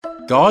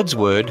God's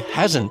Word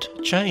hasn't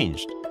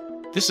changed.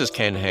 This is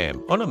Ken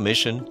Ham on a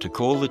mission to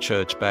call the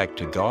church back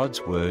to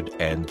God's Word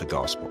and the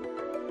Gospel.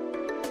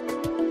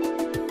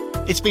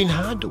 It's been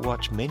hard to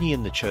watch many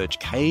in the church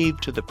cave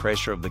to the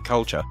pressure of the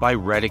culture by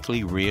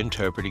radically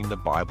reinterpreting the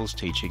Bible's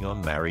teaching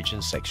on marriage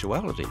and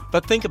sexuality.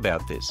 But think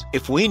about this.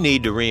 If we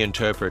need to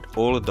reinterpret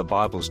all of the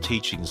Bible's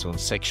teachings on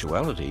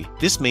sexuality,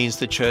 this means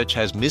the church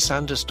has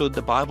misunderstood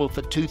the Bible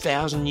for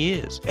 2,000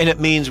 years. And it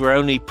means we're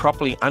only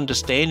properly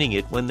understanding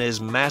it when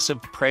there's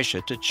massive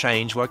pressure to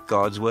change what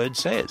God's Word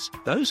says.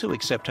 Those who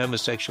accept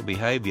homosexual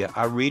behavior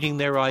are reading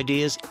their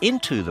ideas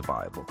into the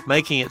Bible,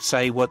 making it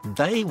say what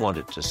they want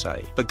it to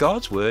say. But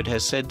God's Word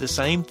has said the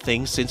same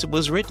thing since it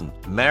was written.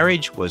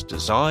 Marriage was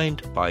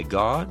designed by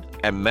God,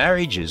 and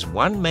marriage is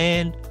one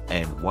man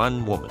and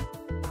one woman.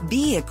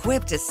 Be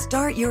equipped to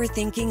start your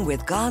thinking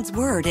with God's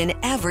Word in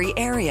every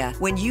area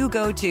when you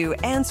go to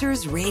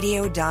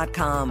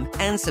AnswersRadio.com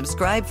and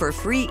subscribe for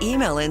free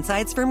email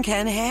insights from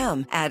Ken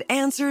Ham at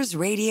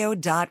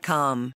AnswersRadio.com.